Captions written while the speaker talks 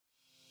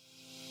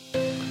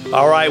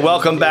All right,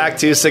 welcome back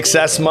to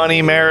Success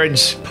Money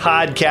Marriage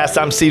Podcast.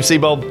 I'm Steve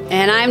Siebold.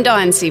 And I'm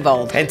Dawn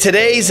Siebold. And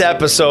today's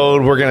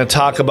episode, we're going to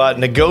talk about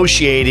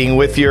negotiating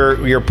with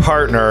your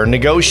partner,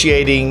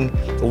 negotiating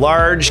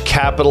large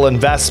capital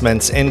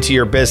investments into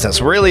your business.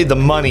 Really, the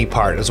money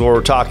part is what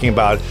we're talking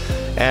about.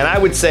 And I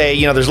would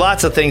say, there's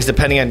lots of things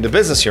depending on the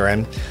business you're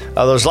in.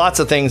 There's lots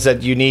of things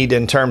that you need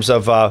in terms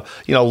of,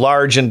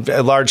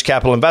 large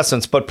capital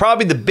investments. But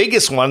probably the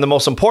biggest one, the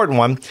most important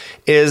one,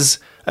 is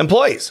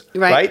employees,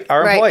 right?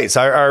 Our employees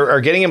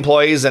are getting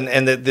employees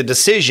and the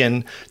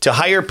decision to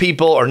hire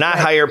people or not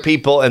hire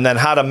people, and then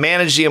how to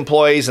manage the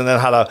employees, and then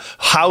how to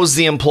house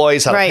the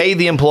employees, how to pay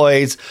the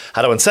employees,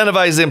 how to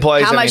incentivize the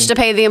employees. How much to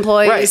pay the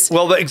employees. Right.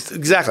 Well,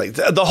 exactly.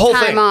 The whole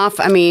thing. Time off.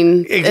 I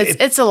mean,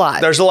 it's a lot.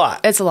 There's a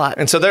lot. It's a lot.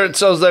 And so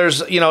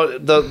there's,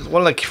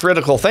 one of the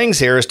critical things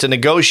here is to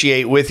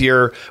negotiate with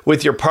your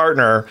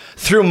partner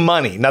through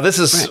money. Now, this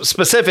is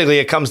specifically,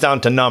 it comes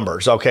down to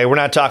numbers. Okay. We're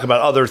not talking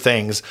about other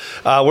things.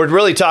 We're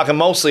really talking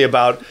mostly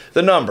about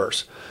the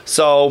numbers.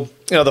 So,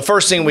 the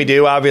first thing we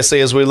do,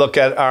 obviously, is we look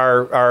at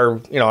our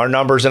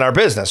numbers in our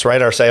business,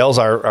 right? Our sales,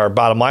 our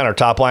bottom line, our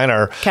top line,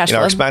 our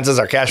our expenses,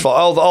 our cash flow,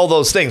 all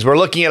those things. We're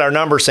looking at our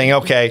numbers saying,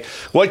 okay,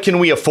 what can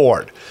we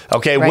afford?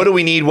 Okay, what do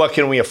we need? What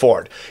can we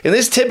afford? And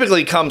this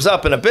typically comes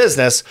up in a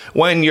business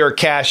when your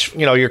cash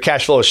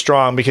flow is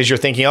strong, because you're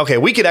thinking, okay,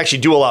 we could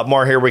actually do a lot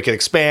more here. We could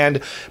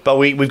expand, but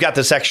we've got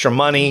this extra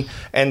money.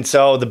 And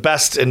so the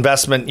best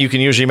investment you can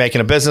usually make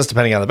in a business,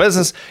 depending on the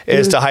business,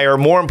 is to hire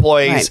more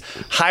employees,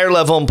 higher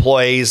level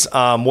employees,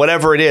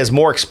 whatever it is,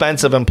 more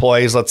expensive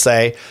employees, let's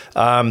say.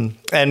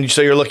 And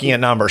so you're looking at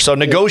numbers. So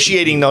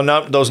negotiating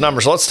those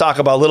numbers. So let's talk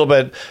about a little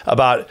bit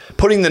about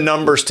putting the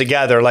numbers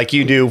together like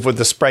you do with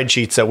the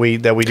spreadsheets that we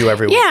do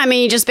every week. Yeah, I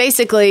mean, just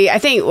basically, I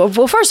think,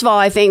 well, first of all,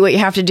 I think what you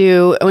have to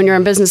do when you're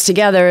in business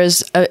together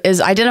is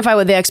identify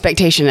what the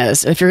expectation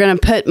is. If you're going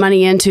to put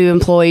money into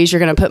employees, you're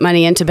going to put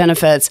money into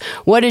benefits.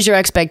 What is your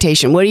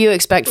expectation? What do you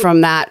expect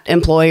from that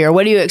employee, or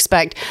what do you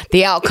expect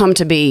the outcome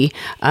to be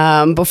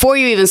before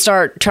you even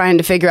start trying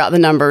to figure out the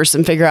numbers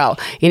and figure out,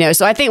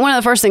 So I think one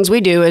of the first things we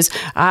do is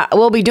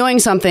we'll be doing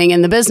something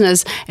in the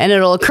business, and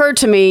it'll occur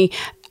to me,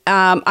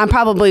 I'm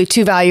probably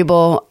too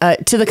valuable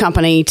to the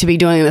company to be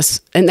doing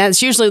this, and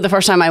that's usually the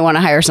first time I want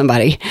to hire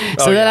somebody.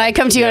 So then I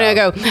come to you and I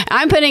go,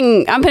 I'm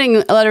putting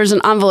letters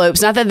in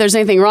envelopes. Not that there's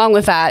anything wrong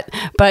with that,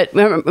 but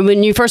remember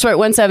when you first were at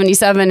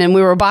 177 and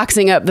we were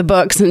boxing up the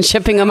books and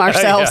shipping them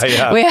ourselves,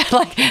 we had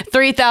like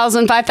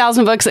 3,000,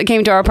 5,000 books that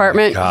came to our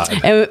apartment,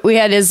 and we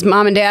had his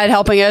mom and dad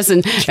helping us,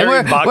 and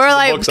we're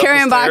like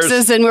carrying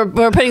boxes, and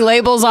we're putting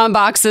labels on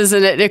boxes,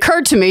 and it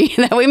occurred to me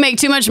that we make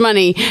too much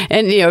money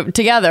and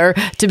together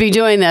to be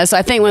doing this.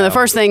 I think one of the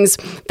first things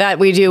that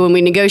we do when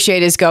we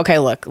negotiate is go, okay,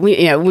 look,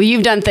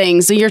 you've done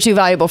things, so you're too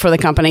valuable for the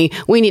company.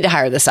 We need to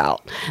hire this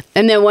out.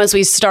 And then once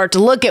we start to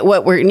look at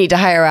what we need to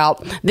hire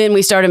out, then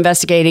we start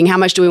investigating how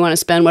much do we want to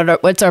spend,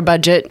 what's our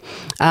budget,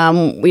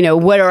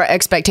 what are our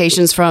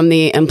expectations from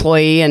the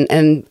employee,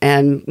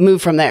 and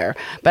move from there.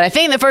 But I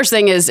think the first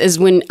thing is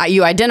when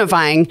you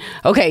identifying,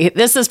 okay,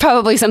 this is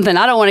probably something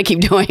I don't want to keep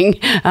doing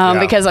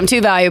because I'm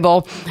too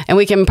valuable, and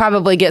we can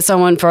probably get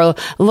someone for a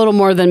little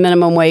more than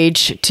minimum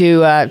wage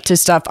to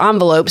stuff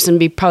envelopes and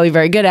be probably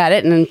very good at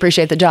it and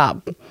appreciate the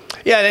job.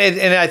 Yeah,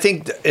 and I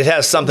think it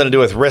has something to do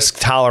with risk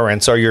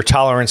tolerance, or your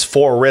tolerance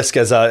for risk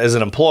as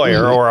an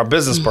employer or a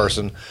business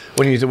person.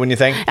 When you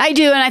think? I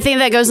do, and I think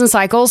that goes in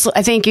cycles.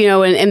 I think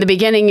in the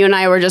beginning, you and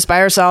I were just by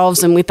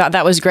ourselves, and we thought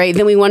that was great.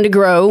 Then we wanted to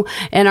grow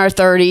in our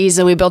 30s,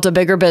 and we built a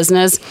bigger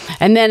business.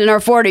 And then in our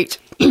 40s,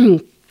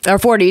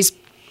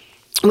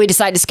 we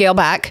decided to scale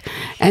back,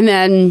 and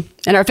then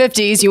in our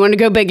 50s, you want to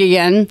go big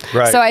again.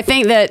 Right. So I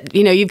think that,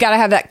 you've got to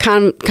have that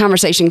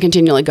conversation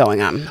continually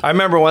going on. I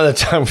remember one of the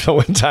times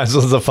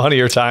was the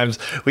funnier times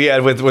we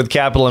had with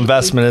capital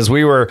investment is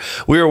we were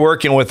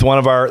working with one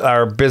of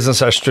our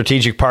business, our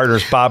strategic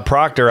partners, Bob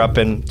Proctor, up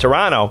in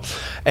Toronto.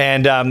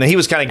 And he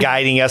was kind of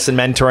guiding us and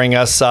mentoring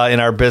us in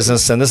our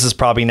business. And this is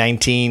probably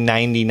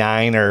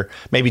 1999 or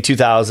maybe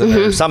 2000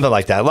 or something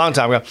like that, a long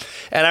time ago.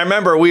 And I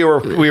remember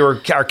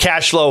our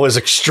cash flow was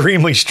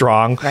extremely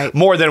strong,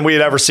 more than we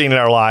had ever seen in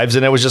our lives.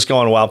 And it was just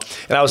going well.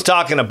 And I was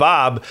talking to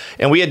Bob,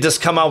 and we had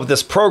just come out with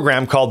this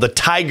program called the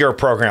Tiger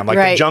Program,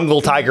 the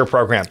Jungle Tiger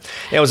Program.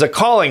 And it was a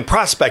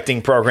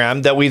prospecting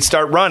program that we'd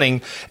start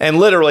running. And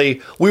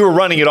literally, we were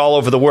running it all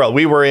over the world.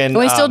 We were in...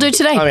 We still do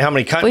today. I mean, how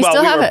many countries?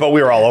 But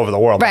we were all over the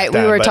world. Right,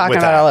 we were talking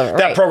about all over.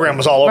 That program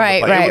was all over the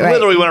place. We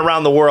literally went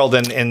around the world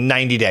in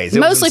 90 days.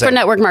 Mostly for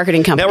network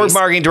marketing companies. Network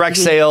marketing, direct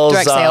sales.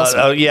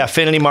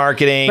 Affinity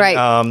marketing.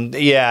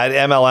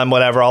 MLM,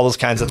 whatever, all those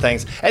kinds of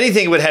things.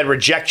 Anything that had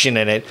rejection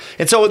in it.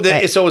 And so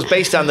So it was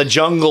based on the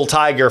jungle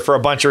tiger for a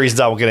bunch of reasons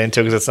I won't get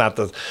into because it's not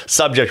the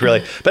subject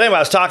really. But anyway, I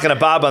was talking to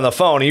Bob on the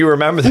phone, and you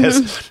remember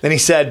this, and he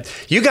said,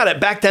 "You got it."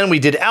 Back then we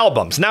did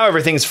albums. Now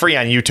everything's free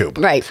on YouTube,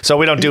 right? So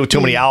we don't do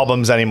too many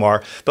albums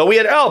anymore. But we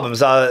had albums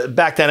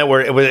back then.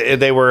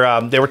 They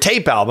were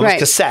tape albums,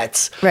 right.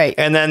 cassettes, right?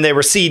 And then they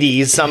were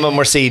CDs. Some of them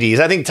were CDs.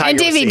 I think Tiger and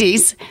DVDs.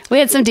 Was we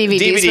had some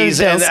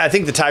DVDs, and I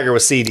think the Tiger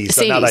was CDs.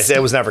 So now that I say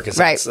it was never cassettes,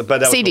 right? But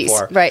that was CDs,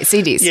 before. right?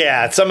 CDs.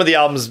 Yeah, some of the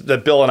albums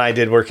that Bill and I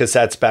did were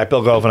cassettes back.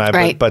 Bill Gove and I,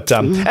 right. but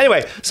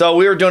anyway, so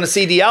we were doing a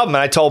CD album,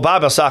 and I told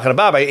Bob, I was talking to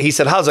Bob. He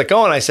said, "How's it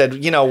going?" I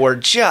said, "We're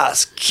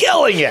just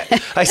killing it."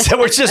 I said,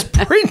 "We're just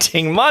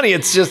printing money.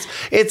 It's just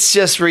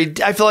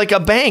I feel like a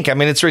bank. I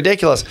mean, it's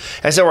ridiculous."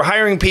 I said, "We're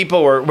hiring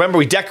people. Remember,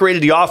 we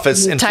decorated the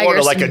office in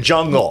Florida like a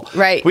jungle.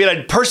 Right. We had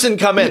a person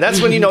come in.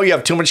 That's when you know you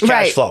have too much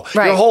cash flow.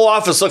 Right. Your whole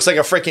office looks like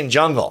a freaking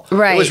jungle.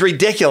 Right. It was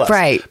ridiculous.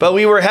 Right. But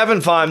we were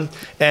having fun,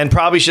 and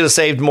probably should have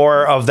saved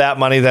more of that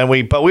money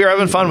but we were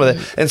having fun with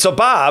it. And so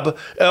Bob,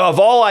 of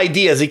all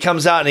ideas, he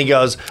comes out and he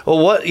goes, "Well,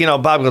 what?"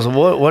 Bob goes,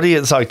 "What are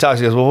you?" So he talks.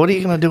 He goes, "Well, what are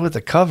you going to do with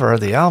the cover of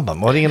the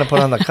album? What are you going to put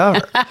on the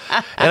cover?"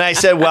 And I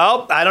said,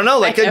 "Well, I don't know,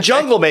 like a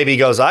jungle maybe." He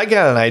goes, "I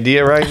got an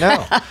idea right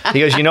now." He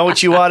goes, "You know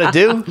what you ought to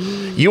do?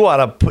 You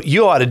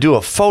ought to do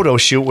a photo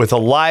shoot with a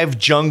live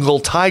jungle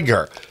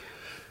tiger."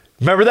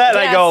 Remember that?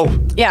 Yes. And I go,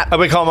 "Yeah."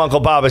 We call him Uncle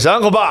Bob. I said,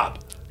 "Uncle Bob,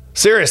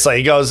 seriously?"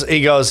 He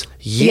goes,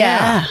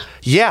 "Yeah.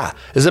 Yeah.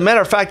 As a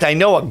matter of fact, I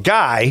know a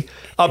guy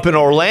up in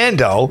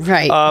Orlando,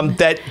 right?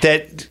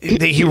 That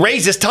he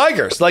raises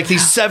tigers, like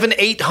these 700,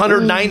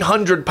 800,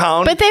 900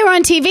 pound. But they were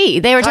on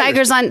TV. They were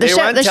tigers on the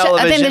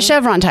I think the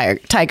Chevron tigers.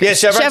 Yeah,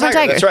 Chevron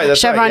tigers. That's right.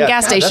 Chevron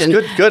gas station.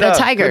 That's good. The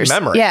tigers.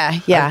 Good memory.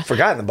 Yeah. I've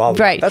forgotten the ball.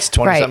 Right. That's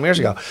 20-something years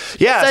ago.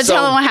 Yeah. So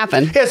tell him what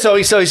happened. Yeah. So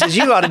he says,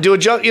 "You ought to do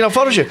a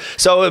photo shoot."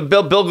 So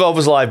Bill Gove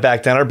was alive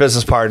back then, our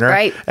business partner,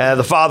 right?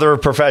 The father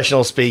of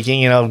professional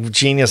speaking,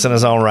 genius in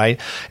his own right.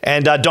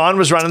 And Don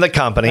was running the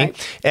company,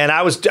 right. and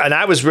I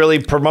was really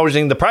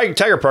promoting the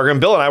Tiger program.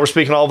 Bill and I were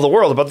speaking all over the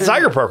world about the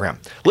Tiger program.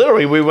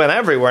 Literally, we went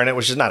everywhere, and it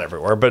was just not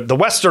everywhere, but the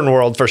Western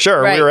world for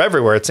sure. Right. We were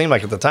everywhere. It seemed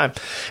like at the time.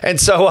 And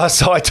so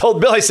I told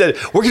Bill, I said,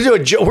 we're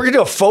gonna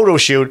do a photo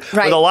shoot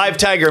with a live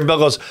tiger. And Bill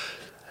goes,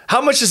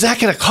 "How much is that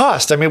going to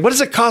cost? I mean, what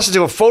does it cost to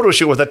do a photo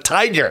shoot with a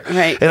tiger?"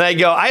 Right. And I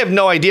go, "I have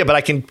no idea, but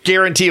I can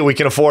guarantee you we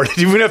can afford it.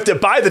 Even if to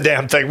buy the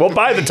damn thing, we'll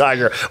buy the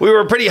tiger." We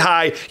were pretty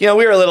high. We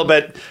were a little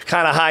bit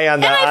kind of high on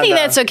that. And I think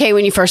that's okay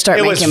when you first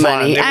start making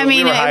money. I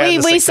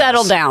mean, we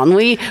settled down.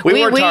 We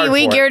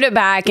geared it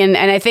back, and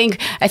I think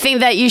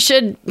that you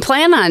should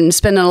plan on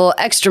spending a little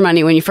extra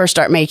money when you first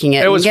start making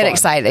it. And get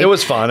excited. It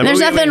was fun. And there's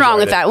nothing wrong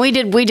with that. We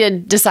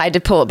did decide to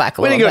pull it back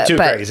a little bit. We didn't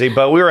go too crazy,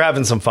 but we were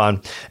having some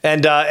fun.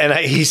 And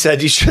he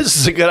said, "You sure this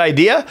is a good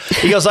idea?"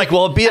 He goes, "Like,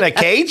 will it be in a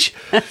cage?"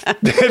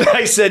 And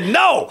I said,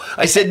 "No."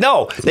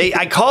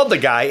 I called the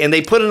guy, and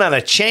they put it on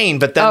a chain,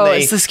 but then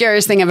it's the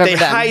scariest thing I've ever done.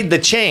 They hide the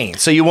chain,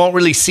 so you won't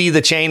really see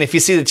the chain. If you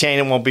see the chain,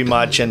 it won't be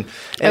much. And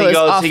he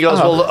goes,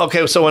 "Well,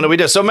 okay, so when do we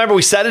do?" So remember,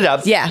 we set it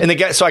up. Yeah. And the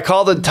guy, so I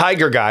called the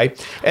tiger guy,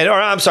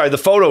 the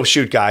photo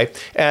shoot guy,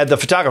 the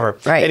photographer.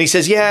 Right. And he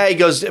says, "Yeah," he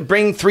goes,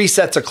 "Bring 3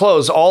 sets of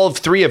clothes. All of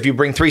 3 of you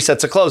bring 3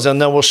 sets of clothes,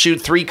 and then we'll shoot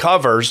 3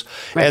 covers,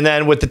 and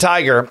then with the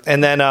tiger,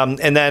 and then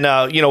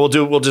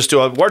we'll just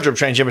do a wardrobe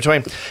change in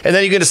between, and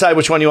then you can decide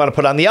which one you want to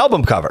put on the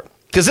album cover."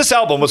 Because this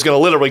album was going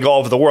to literally go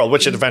over the world,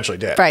 which it eventually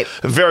did. Right.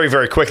 Very,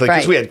 very quickly.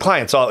 Because we had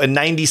clients. And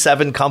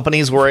 97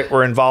 companies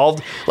were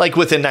involved, like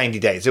within 90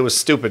 days. It was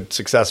stupid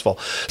successful.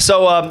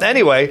 So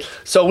anyway,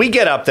 we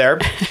get up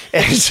there.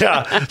 And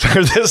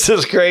this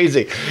is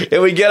crazy.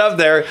 And we get up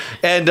there,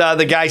 and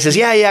the guy says,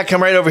 yeah,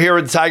 come right over here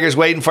with the tiger's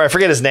waiting for. I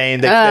forget his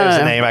name. There's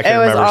a name. I can't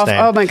remember his name.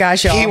 Oh, my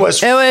gosh, y'all. It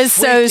was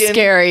so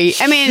scary.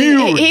 I mean,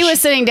 huge. He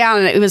was sitting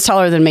down, and he was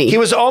taller than me. He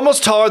was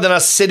almost taller than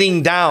us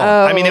sitting down.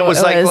 I mean, it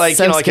was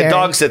like a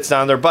dog sits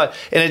down their butt,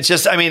 and it's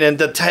just, and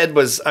the head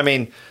was,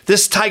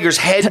 this tiger's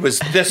head was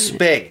this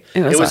big.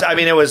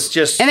 It was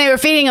just, and they were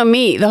feeding him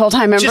meat the whole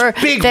time. Remember,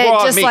 just big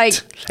raw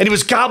meat, and he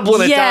was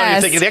gobbling it down. And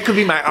you're thinking that could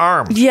be my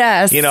arm.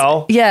 Yes,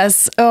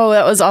 yes. Oh,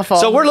 that was awful.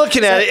 So we're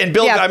looking at it, and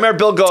Bill. I remember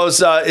Bill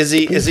goes, "Is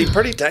he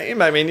pretty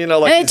tame?"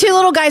 And 2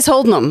 little guys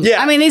holding them.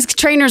 Yeah, these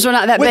trainers were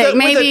not that big.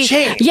 Maybe,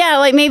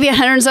 maybe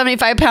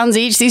 175 pounds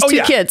each. These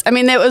 2 kids. It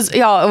was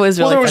really.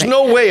 Well, there was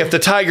no way if the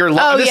tiger. He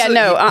said it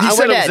was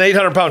an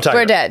 800-pound tiger.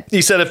 We're dead.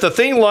 He said if the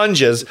thing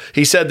lunges,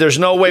 he said there's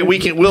no way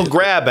we'll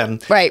grab him.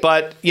 Right.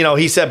 But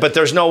he said, but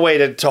there's no way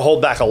to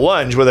hold back a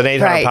lunge with an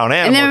 800-pound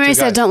animal. And then he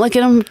said, "Don't look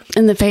at him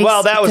in the face."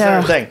 Well, that was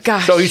another thing.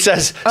 Gosh. So he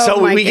says,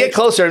 we get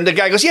closer, and the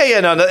guy goes,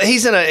 no,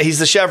 he's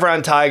the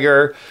Chevron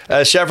tiger.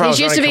 Chevron.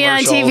 He used to be on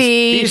TV.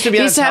 He used to be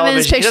on television. Having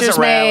his pictures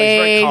made.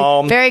 He's very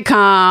calm. Very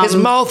calm. His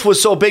mouth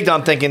was so big,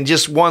 I'm thinking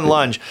just one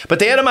lunge. But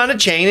they had him on a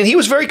chain, and he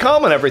was very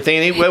calm and everything.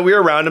 And we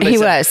were around him. He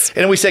was.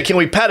 And we said, "Can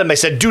we pet him?" They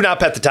said, "Do not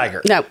pet the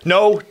tiger.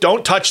 No,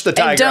 don't touch the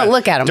tiger. And don't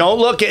look at him.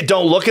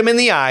 Don't look him in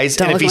the eyes.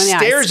 And if he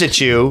stares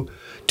at you,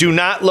 Do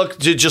not look,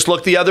 just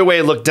look the other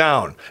way, look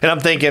down. And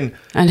I'm thinking,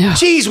 I know.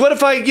 Geez, what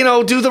if I,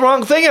 do the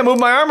wrong thing? I move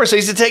my armor. So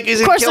he's to take,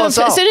 he's Of course, kill us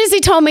all. as soon as he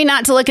told me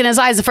not to look in his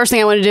eyes, the first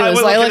thing I wanted to do was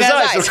I like, look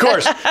at his eyes, of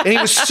course. And he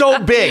was so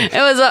big. It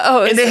was,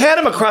 and they had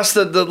him across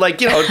the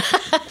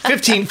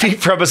 15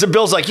 feet from us. And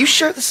Bill's like, you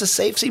sure this is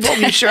safe, Seabold?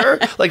 You sure?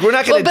 Like, we're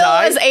not going to Bill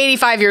die? is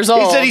 85 years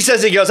old.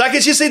 He goes, I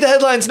can just see the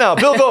headlines now.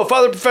 Bill Go,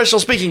 father professional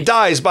speaking,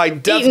 dies by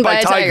death Eaten by by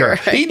a tiger.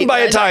 tiger. Eaten by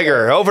a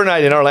tiger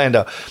overnight in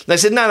Orlando. And I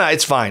said, no,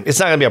 it's fine. It's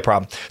not going to be a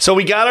problem. So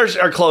we got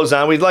our clothes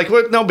on. We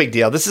no big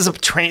deal. This is a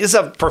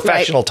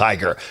professional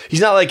tiger.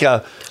 He's not he's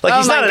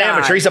not an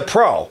amateur. He's a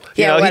pro.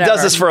 He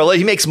does this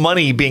he makes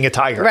money being a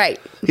tiger. Right.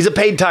 He's a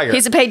paid tiger.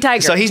 He's a paid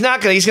tiger. So he's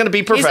going to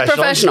be professional. He's a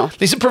professional.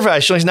 He's a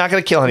professional. He's not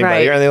going to kill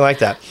anybody or anything like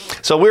that.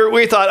 So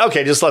we thought,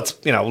 okay, just let's,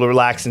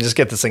 relax and just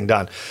get this thing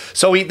done.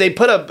 So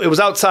it was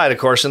outside, of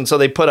course, and so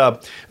they put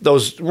up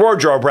those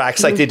wardrobe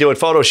racks like they do at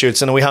photo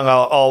shoots, and we hung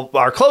all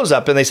our clothes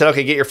up, and they said,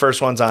 okay, get your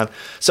first ones on.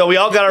 So we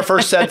all got our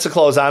first sets of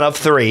clothes on of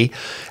 3,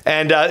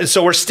 and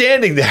so we're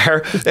standing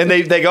there, and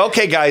they go,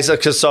 okay, guys,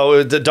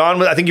 so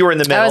Dawn, I think you were in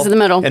the middle. I was in the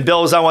middle. And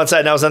Bill was on one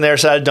side, and I was on the other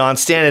side of Dawn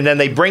standing, and then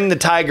they bring the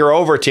tiger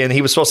over to you, and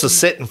he was supposed to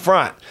sit in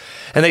front.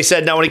 And they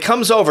said, now when he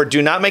comes over,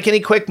 do not make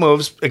any quick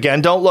moves.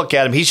 Again, don't look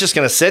at him. He's just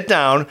going to sit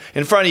down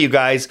in front of you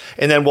guys,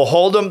 and then we'll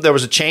hold him. There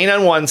was a chain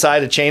on one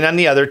side, a chain on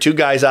the other, 2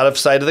 guys out of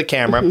sight of the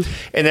camera.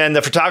 And then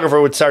the photographer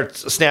would start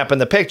snapping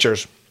the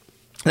pictures.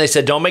 And they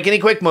said, don't make any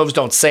quick moves.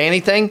 Don't say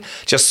anything.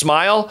 Just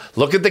smile.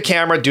 Look at the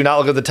camera. Do not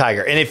look at the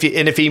tiger. And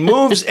if he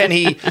moves and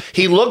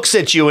he looks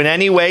at you in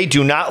any way,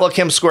 do not look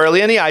him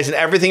squarely in the eyes, and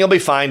everything will be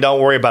fine.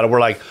 Don't worry about it. We're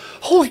like,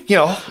 holy,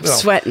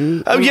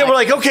 sweating. We're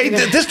like, okay,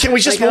 can we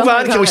just move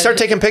on? Can we start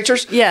taking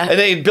pictures? Yeah. And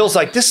then Bill's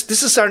like, this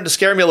is starting to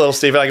scare me a little,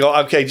 Steve. And I go,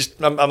 okay,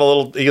 I'm a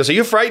little. He goes, are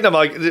you frightened? I'm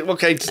like,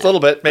 okay, just a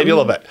little bit, maybe a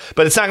little bit,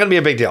 but it's not going to be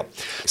a big deal.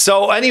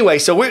 So anyway,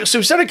 so we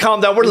started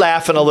calming down. We're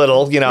laughing a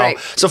little, Right.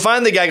 So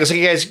finally, the guy goes,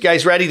 okay,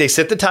 guys, ready? They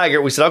sit the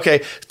tiger. We said,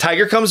 okay.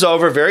 Tiger comes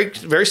over very,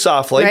 very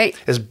softly. Right.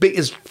 His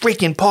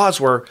freaking paws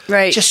were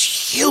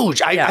just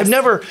huge. I've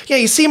never. Yeah,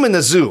 you see him in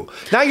the zoo.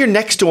 Now you're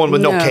next to one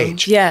with no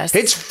cage. Yes.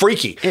 It's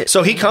freaky.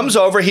 So he comes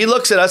over. He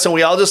looks at us, and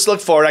we all just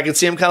look forward. I could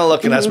see him kind of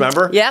looking at us,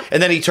 remember? Yeah.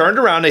 And then he turned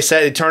around.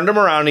 They turned him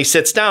around, and he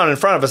sits down in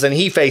front of us, and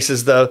he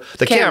faces the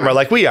camera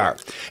like we are.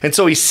 And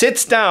so he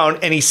sits down,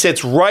 and he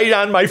sits right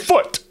on my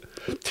foot.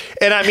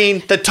 And I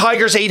mean, the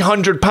tiger's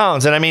 800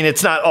 pounds. And I mean,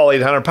 it's not all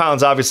 800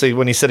 pounds, obviously,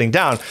 when he's sitting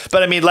down.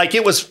 But I mean,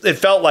 it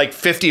felt like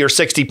 50 or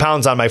 60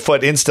 pounds on my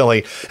foot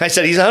instantly. And I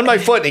said, he's on my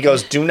foot. And he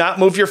goes, do not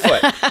move your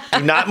foot.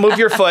 Do not move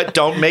your foot.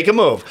 Don't make a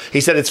move.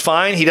 He said, it's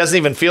fine. He doesn't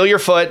even feel your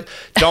foot.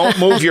 Don't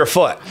move your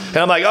foot. And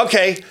I'm like,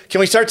 okay, can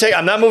we start taking,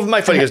 I'm not moving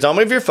my foot. He goes, don't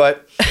move your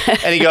foot.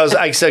 And he goes,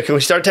 I said, can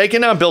we start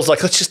taking now? And Bill's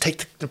like, let's just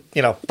take the,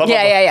 blah, blah, blah.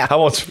 I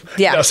won't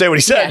say what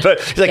he said, but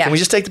he's like, can we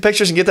just take the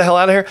pictures and get the hell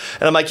out of here?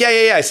 And I'm like,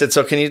 yeah. I said,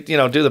 so can you,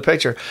 do the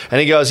picture? And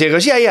he goes,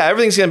 yeah,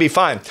 everything's going to be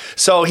fine.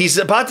 So he's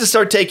about to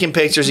start taking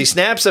pictures. He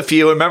snaps a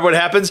few. And remember what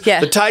happens? Yeah.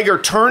 The tiger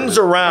turns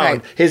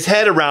around, his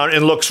head around,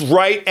 and looks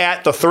right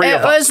at the 3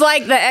 of us. It was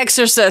like The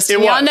Exorcist. It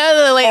Y'all was.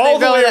 know the all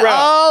the way around.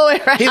 All the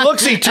way around.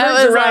 He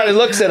turns around and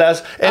looks at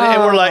us,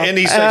 and we're like, and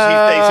he says,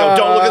 so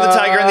don't look at the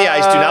tiger in the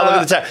eyes. Do not look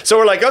at the tiger. So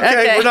we're like,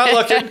 okay. We're not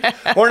looking.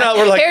 We're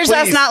like, here's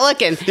please. us not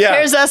looking. Yeah.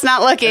 Here's us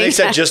not looking. And they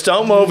said, just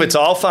don't move. It's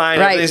all fine.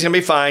 Right. Everything's gonna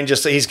be fine.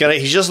 Just he's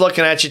just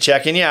looking at you,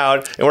 checking you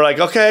out. And we're like,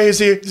 okay, is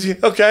he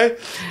okay?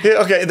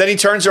 Yeah, okay. And then he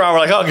turns around.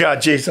 We're like, oh God,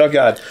 jeez, oh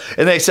God.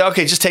 And they said,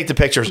 okay, just take the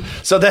pictures.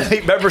 So then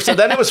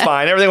then it was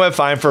fine. Everything went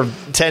fine for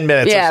 10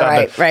 minutes or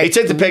something. Right. He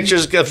took the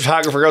pictures. The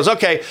photographer goes,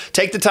 okay,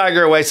 take the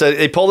tiger away. So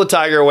they pull the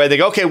tiger away. They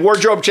go, okay,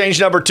 wardrobe change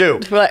number 2.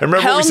 Remember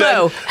what we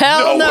said?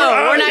 Hell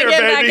no. We're not getting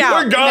back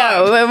out. We're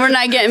gone. No, we're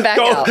not getting back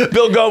out.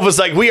 Bill Gove was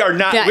like, we are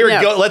not.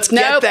 Let's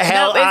get the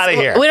hell out of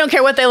here. We don't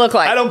care what they look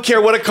like. I don't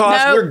care what it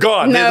costs. We're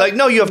gone. They're like,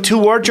 no, you have 2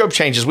 wardrobe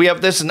changes. We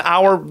have this an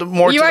hour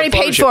more. You already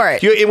paid for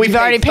it. We've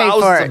already paid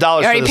for it. You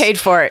already paid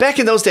for it. Back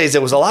in those days,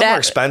 it was a lot more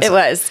expensive.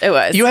 It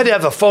was. You had to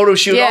have a photo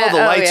shoot, all the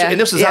lights, and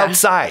this was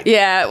outside.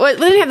 Yeah. Well,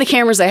 they didn't have the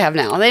cameras they have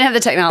now. They didn't have the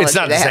technology it's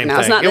not they the have same now.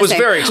 Thing. It's not it the was same.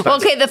 very expensive. Well,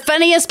 okay, the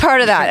funniest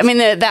part of that, I mean,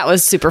 that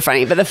was super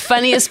funny, but the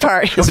funniest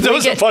part is that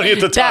wasn't funny at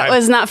the time. That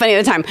was not funny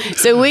at the time.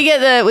 So we get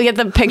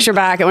the picture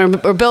back, and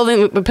we're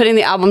putting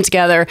the album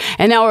together,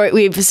 and now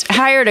we've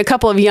hired a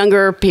couple of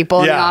younger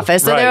people in the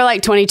office. So they were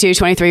like 22,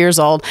 23 years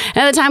old. And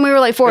at the time, we were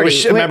like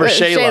 40. Remember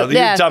Shayla? You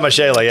were talking about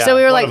Shayla, yeah. So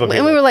we were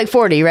like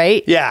 40,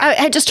 right? Yeah. I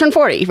had just turned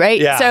 40, right?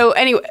 Yeah. So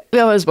anyway,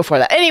 it was before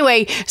that.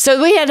 Anyway,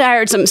 so we had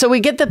hired some. So we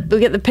get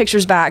the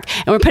pictures back,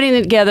 and we're putting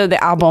together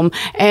the album.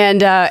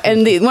 And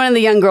one of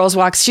the young girls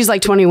walks. She's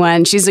like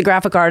 21. She's a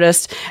graphic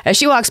artist.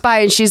 She walks by,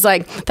 and she's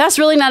like, "That's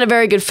really not a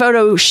very good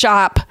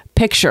Photoshop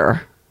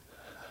picture."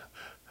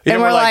 And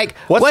we're like,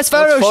 what's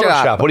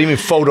Photoshop? What do you mean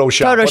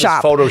Photoshop? What is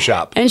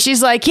Photoshop? And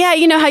she's like, yeah,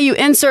 you know how you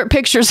insert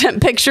pictures and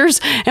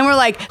pictures? And we're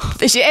like,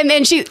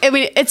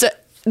 it's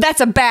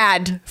that's a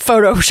bad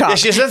Photoshop. Yeah,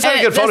 she says that's not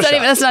a good Photoshop.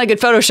 That's not a good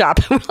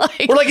Photoshop.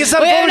 We're like, it's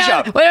not a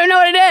Photoshop. We don't know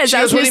what it is. She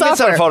goes, what do you mean it's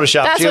not a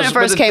Photoshop? That's when it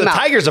first came out. The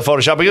tiger's a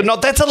Photoshop. I go, no,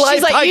 that's a live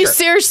She's like, tiger. you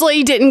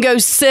seriously didn't go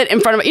sit in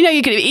front of it. You know,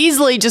 you could have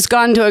easily just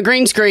gone to a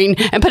green screen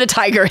and put a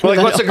tiger in We're like,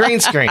 the what's a middle. green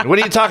screen? What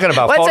are you talking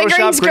about? What's a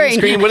Photoshop, green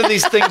screen? What are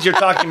these things you're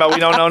talking about? We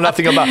don't know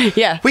nothing about.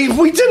 Yeah. We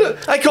did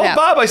it. I called Yeah.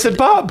 Bob. I said,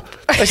 Bob.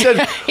 I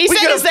said, He we said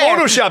could it's have there.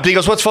 Photoshopped. He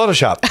goes, what's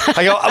Photoshop?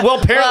 I go,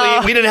 well,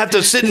 apparently we didn't have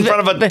to sit in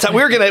front of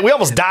a. We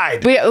almost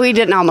died. We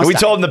didn't almost We die.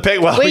 told him the pig.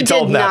 Well, We we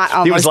told him did that.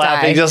 not He was almost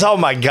laughing. die. He goes, "Oh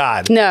my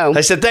god." No.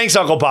 I said, "Thanks,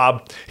 Uncle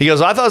Bob." He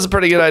goes, "I thought it was a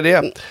pretty good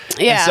idea."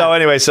 Yeah. And so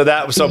anyway, so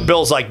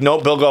Bill's like, no.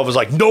 Bill Gove was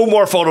like, no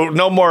more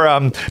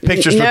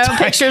pictures. No with tigers.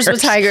 pictures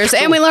with tigers.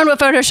 And we learned what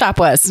Photoshop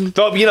was.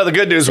 So, you know, the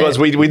good news was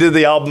we did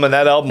the album, and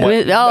that album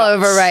went All nuts.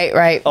 over,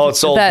 right. Oh, it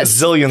sold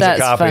zillions of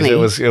copies. Funny. It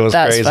was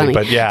That's crazy, funny.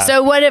 but yeah.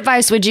 So, what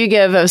advice would you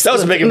give? That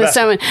was a big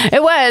investment.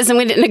 It was, and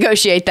we didn't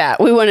negotiate that.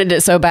 We wanted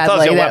it so badly. I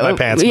was gonna wet that my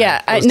pants, man.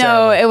 Yeah, It was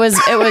no, terrible.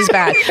 it was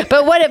bad.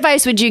 But what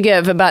advice would you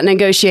give about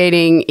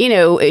negotiating? You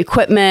know,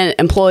 equipment,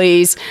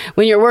 employees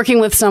when you're working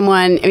with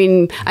someone? I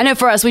mean, I know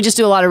for us, we just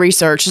do a lot of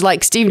research,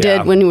 like Steve Yeah.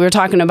 did when we were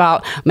talking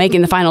about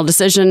making the final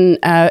decision.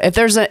 If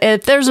there's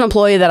an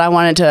employee that I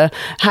wanted to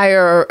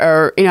hire,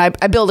 or you know,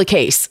 I build a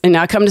case, and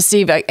I come to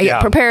Steve. I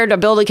get prepared to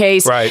build a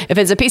case. Right. If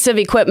it's a piece of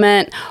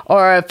equipment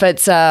or if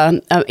it's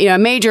a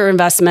major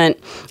investment,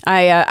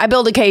 I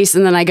build a case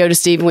and then I go to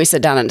Steve and we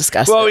sit down and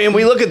discuss Well, it. and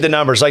we look at the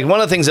numbers. Like one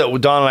of the things that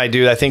Dawn and I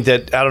do, I think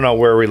that, I don't know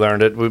where we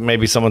learned it.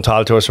 Maybe someone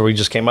taught it to us or we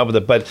just came up with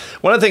it. But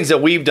one of the things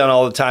that we've done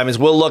all the time is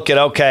we'll look at,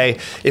 okay,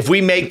 if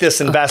we make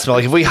this investment,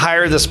 like if we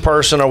hire this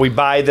person or we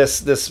buy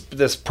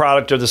this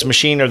product or this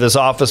machine or this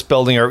office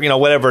building or, you know,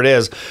 whatever it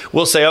is,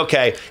 we'll say,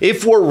 okay,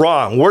 if we're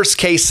wrong, worst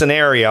case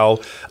scenario,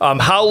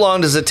 how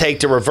long does it take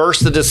to reverse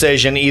the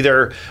decision,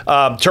 either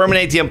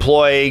terminate the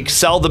employee,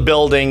 sell the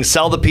building,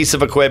 sell the piece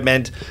of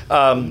equipment,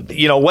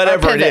 you know,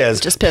 whatever it pivot. is,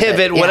 Just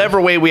pivot, yeah. whatever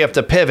way we have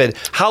to pivot.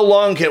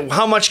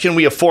 How much can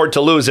we afford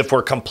to lose if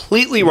we're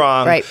completely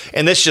wrong Right.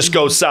 and this just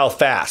goes south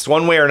fast,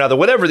 one way or another,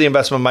 whatever the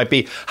investment might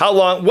be?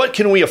 What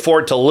can we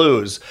afford to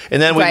lose?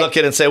 And then we Right. look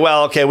at it and say,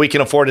 well, okay, we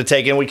can afford to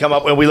take it. And we come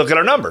up and we look at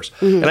our numbers.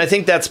 Mm-hmm. And I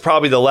think that's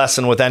probably the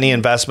lesson with any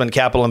investment,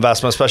 capital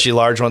investment, especially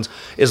large ones,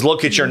 is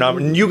look at your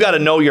number. You got to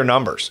know your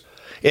numbers.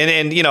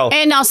 And you know,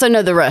 And also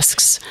know the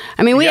risks.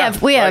 I mean, we Yeah,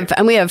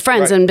 have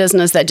friends right. in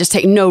business that just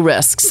take no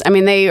risks. I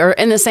mean, they are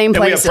in the same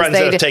And we have places. friends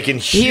that have taken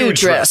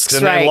huge risks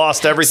and they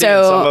lost everything,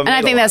 and some of them and I made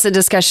a think lot. that's a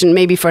discussion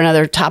maybe for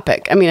another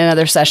topic. I mean,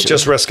 another session.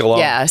 just risk alone.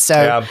 Yeah.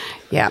 So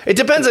yeah. It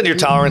depends on your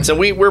tolerance, and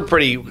we're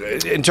pretty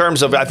in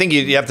terms of. I think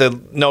you have to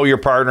know your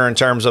partner in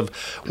terms of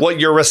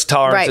what your risk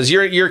tolerance Right. is.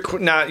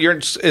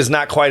 Yours is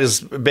not quite as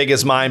big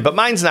as mine, but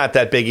mine's not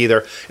that big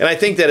either. And I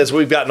think that as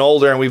we've gotten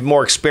older and we've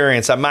more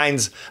experience, I've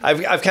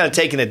kind of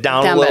taken it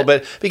down a little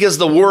bit because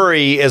the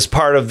worry is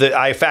part of the.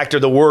 I factor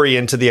the worry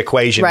into the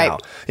equation Right. now.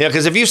 You know,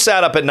 because if you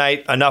sat up at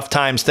night enough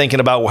times thinking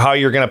about how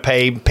you're going to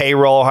pay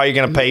payroll, how you're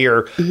going to pay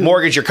your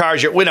mortgage, your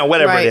cars,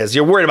 whatever Right. it is,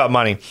 you're worried about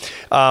money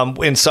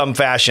in some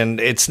fashion.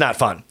 It's not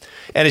fun.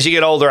 And as you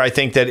get older, I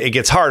think that it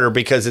gets harder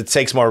because it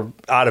takes more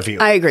out of you.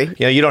 I agree. You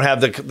know, you don't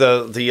have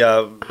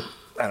the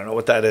I don't know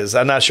what that is.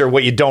 I'm not sure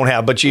what you don't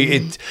have, but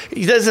it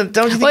doesn't.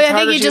 Don't you think? Well, it's I harder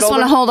think you as get just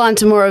want to older? hold on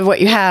to more of what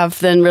you have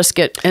than risk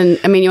it. And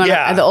I mean,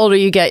 Yeah. the older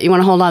you get, you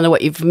want to hold on to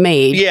what you've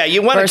made. Yeah,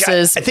 you want to.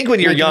 versus I think when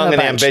you're making young a and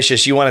bunch.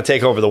 ambitious, you want to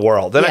take over the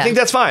world, and I Yeah. think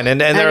that's fine. And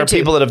there do are too.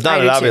 people that have I done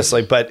do it, too.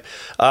 obviously. But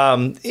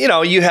you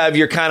know, you have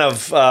your kind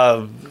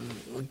of.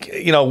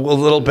 You know, a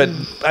little bit.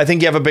 I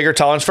think you have a bigger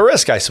tolerance for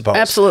risk, I suppose.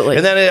 Absolutely.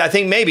 And then I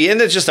think maybe,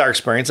 and it's just our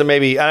experience, and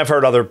maybe I've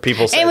heard other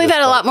people say. And we've this,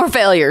 had a but- lot more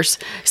failures.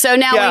 So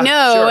now Yeah, we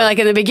know, sure. like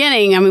in the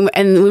beginning, I mean,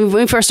 and when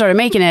we first started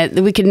making it,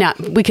 we could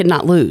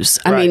not lose.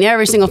 I Right. mean,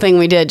 every single thing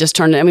we did just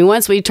turned. I mean,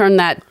 once we turned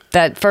that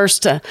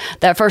first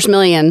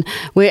million,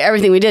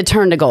 everything we did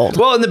turned to gold.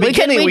 Well, in the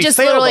beginning, we just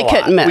failed literally a lot.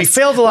 couldn't miss. We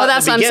failed a lot Well, in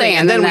that's the what I'm beginning, saying.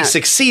 and then we that-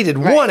 succeeded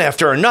Right. one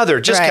after another.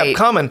 Just kept Right.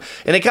 coming,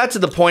 and it got to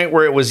the point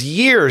where it was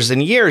years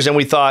and years, and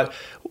we thought.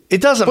 It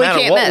doesn't We matter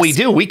can't what miss. we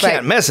do. We can't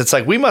Right. miss. It's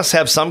like we must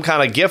have some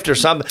kind of gift or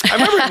something. I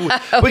remember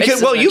Which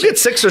is you legit. get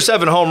 6 or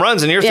 7 home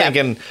runs and you're Yeah.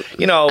 thinking,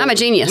 you know, I'm a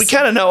genius. We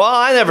kind of know. Oh,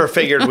 I never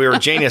figured we were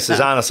geniuses,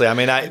 honestly. I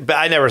mean,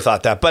 I never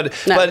thought that. But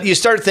No. but you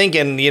start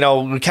thinking, you know,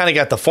 we kind of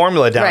got the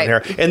formula down Right.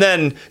 here. And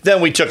then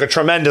we took a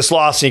tremendous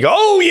loss and you go,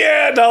 oh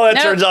yeah, no, that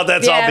Nope. turns out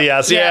that's all Yeah.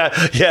 BS.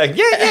 Yeah.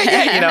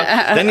 You know,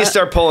 then you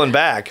start pulling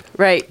back.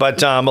 Right.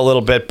 But a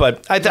little bit.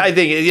 But I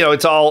think, you know,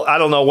 it's all, I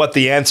don't know what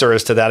the answer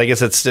is to that. I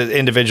guess it's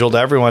individual to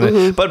everyone.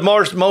 Mm-hmm. But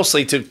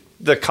mostly to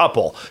the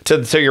couple,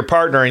 to your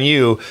partner and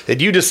you, that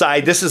you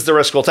decide this is the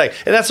risk we'll take.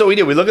 And that's what we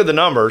do. We look at the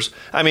numbers.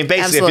 I mean,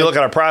 basically, Absolutely. if you look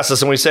at our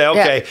process and we say,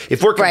 okay, Yeah.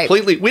 if we're Right.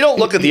 completely, we don't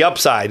look at the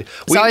upside.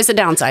 It's always the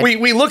downside.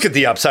 We look at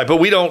the upside, but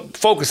we don't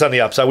focus on the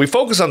upside. We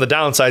focus on the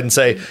downside and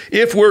say,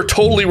 if we're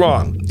totally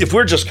wrong, if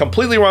we're just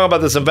completely wrong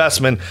about this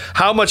investment,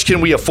 how much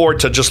can we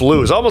afford to just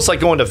lose? Almost like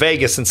going to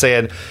Vegas and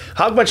saying,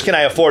 how much can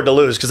I afford to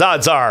lose? Because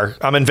odds are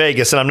I'm in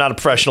Vegas and I'm not a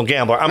professional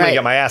gambler. I'm going Right. to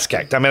get my ass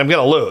kicked. I mean, I'm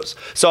going to lose.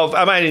 So if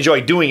I might enjoy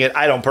doing it,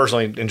 I don't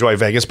personally enjoy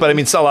enjoy Vegas, but I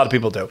mean, so a lot of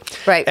people do.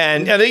 Right.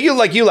 And you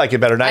like it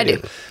better than I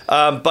do.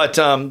 But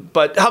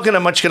how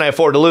much can I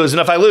afford to lose? And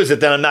if I lose it,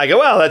 then I'm not going,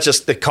 well, that's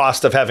just the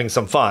cost of having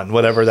some fun,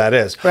 whatever that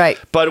is. Right.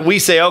 But we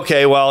say,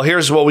 okay, well,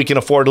 here's what we can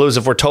afford to lose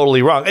if we're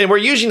totally wrong. And we're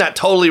usually not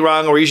totally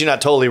wrong, or we're usually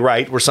not totally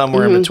right. We're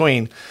somewhere in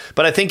between.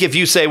 But I think if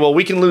you say, well,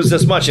 we can lose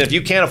this much, and if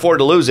you can't afford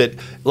to lose it,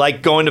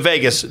 like going to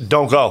Vegas,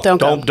 don't go.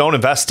 Don't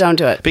invest. Don't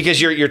do it. Because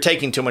you're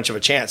taking too much of a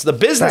chance. The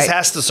business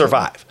has to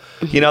survive.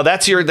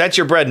 That's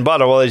your bread and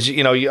butter. Well,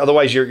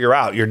 otherwise you're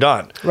out. You're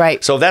done.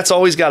 Right. So that's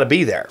always got to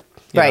be there.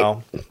 Right.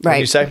 What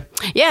you say?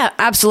 Yeah,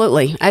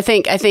 absolutely. I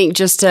think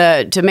just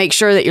to make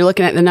sure that you're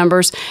looking at the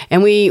numbers,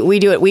 and we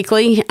do it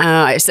weekly.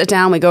 I sit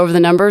down, we go over the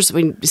numbers,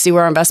 we see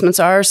where our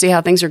investments are, see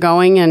how things are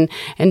going, and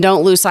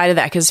don't lose sight of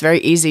that, because it's very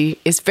easy.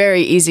 It's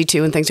very easy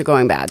to when things are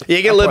going bad. You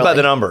get to live by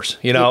the numbers.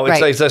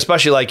 It's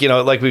especially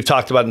like we've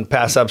talked about in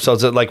past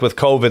episodes, like with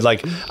COVID.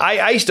 Like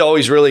I used to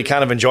always really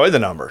kind of enjoy the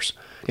numbers.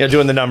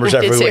 Doing the numbers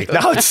every week.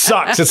 Now it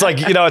sucks. It's like,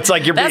 it's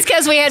like you're. That's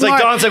because we had more.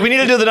 Like Dawn's like, we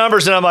need to do the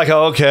numbers, and I'm like,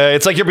 oh, okay.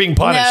 It's like you're being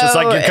punished. It's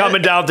like you're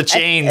coming down with the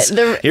chains.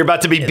 You're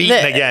about to be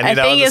beaten again. I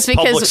think it's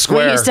because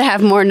we used to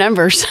have more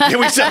numbers. We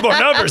used to have more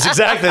numbers.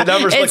 Exactly. The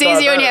numbers. It's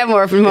easier when you have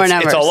more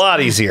numbers. It's a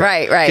lot easier.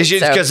 Right.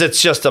 Because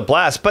it's just a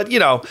blast. But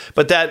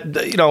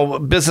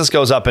that business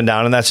goes up and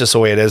down, and that's just the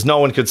way it is. No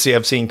one could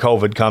have seen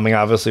COVID coming,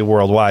 obviously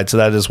worldwide. So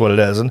that is what it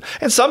is. And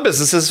some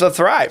businesses have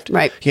thrived.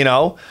 Right.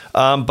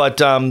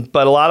 But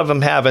a lot of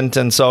them haven't,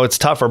 and so it's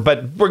tougher.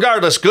 But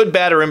regardless, good,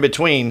 bad, or in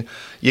between,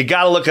 you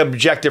got to look at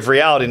objective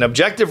reality. And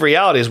objective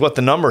reality is what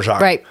the numbers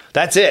are. Right.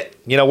 That's it.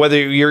 Whether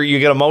you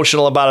get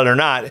emotional about it or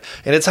not.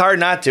 And it's hard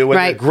not to when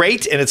they're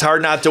great, and it's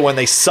hard not to when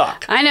they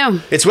suck. I know.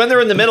 It's when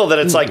they're in the middle that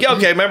it's like,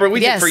 okay, remember, we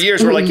did for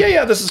years. We're like,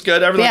 yeah, this is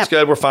good. Everything's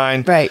good. We're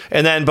fine. Right.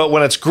 And then, but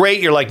when it's great,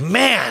 you're like,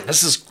 man,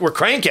 we're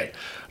cranking.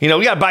 We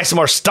got to buy some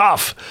more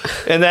stuff.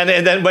 And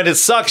then when it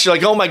sucks, you're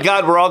like, oh my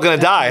God, we're all going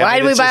to die. Why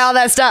did we buy all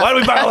that stuff? Why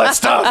did we buy all that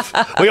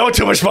stuff? We owe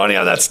too much money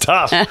on that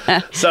stuff.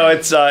 So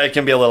it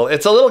can be a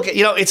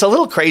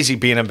little crazy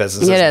being in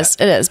business.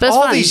 It is. But it's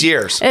all fun. These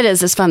years. It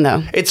is. It's fun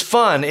though. It's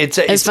fun. It's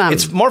fun.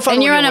 It's more fun.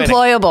 And you're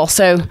unemployable,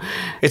 so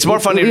it's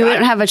more fun. You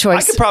wouldn't have a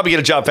choice. I could probably get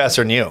a job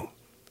faster than you.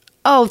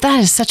 Oh, that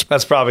is such.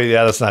 That's probably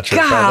that's not true.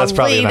 Golly, that's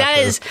probably not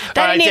true.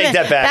 That take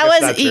that back. That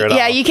was not true at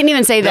all. You can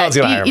even say that.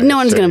 No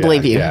one's going to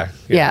believe you.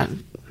 Yeah.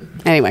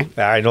 Anyway.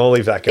 All right, we'll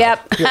leave that go.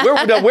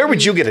 Yep. Where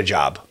would you get a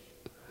job?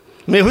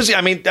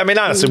 I mean,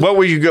 honestly, what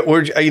would you go?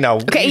 Okay,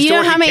 do you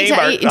know how many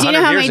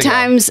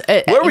times?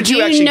 Where would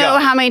you actually go? Do you know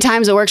how many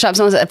times a workshop?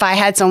 If I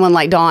had someone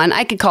like Dawn,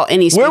 I could call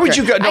any speaker. Where would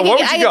you go?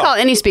 I could call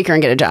any speaker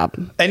and get a job.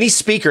 Any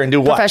speaker and do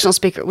what? Professional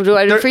speaker. What do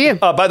I do for you?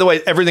 By the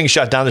way, everything's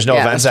shut down. There's no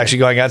events actually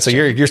going on, so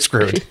you're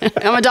screwed.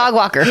 I'm a dog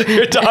walker.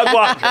 You're a dog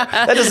walker.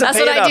 That's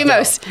what I do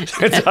most.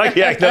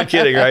 Yeah, no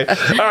kidding, right?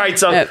 All right,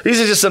 so these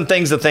are just some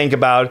things to think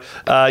about.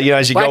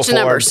 As you go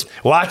forward.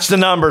 Watch the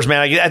numbers,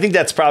 man. I think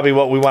that's probably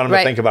what we want them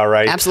to think about,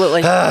 right?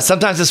 Absolutely.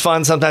 Sometimes it's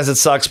fun, sometimes it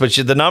sucks, but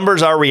the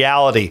numbers are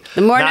reality.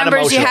 The more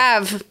numbers you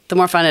have, the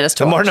more fun it is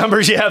to watch. The more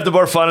numbers you have, the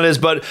more fun it is,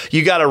 but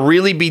you got to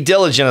really be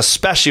diligent,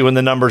 especially when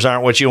the numbers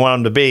aren't what you want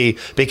them to be,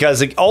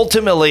 because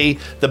ultimately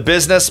the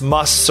business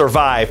must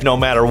survive no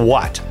matter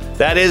what.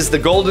 That is the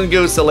golden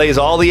goose that lays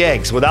all the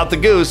eggs. Without the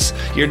goose,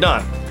 you're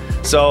done.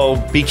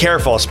 So be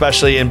careful,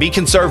 especially, and be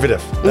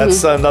conservative.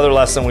 That's another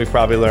lesson we've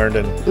probably learned,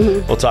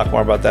 and we'll talk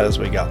more about that as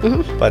we go.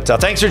 But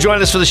thanks for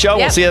joining us for the show.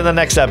 We'll see you in the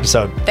next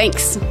episode.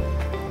 Thanks.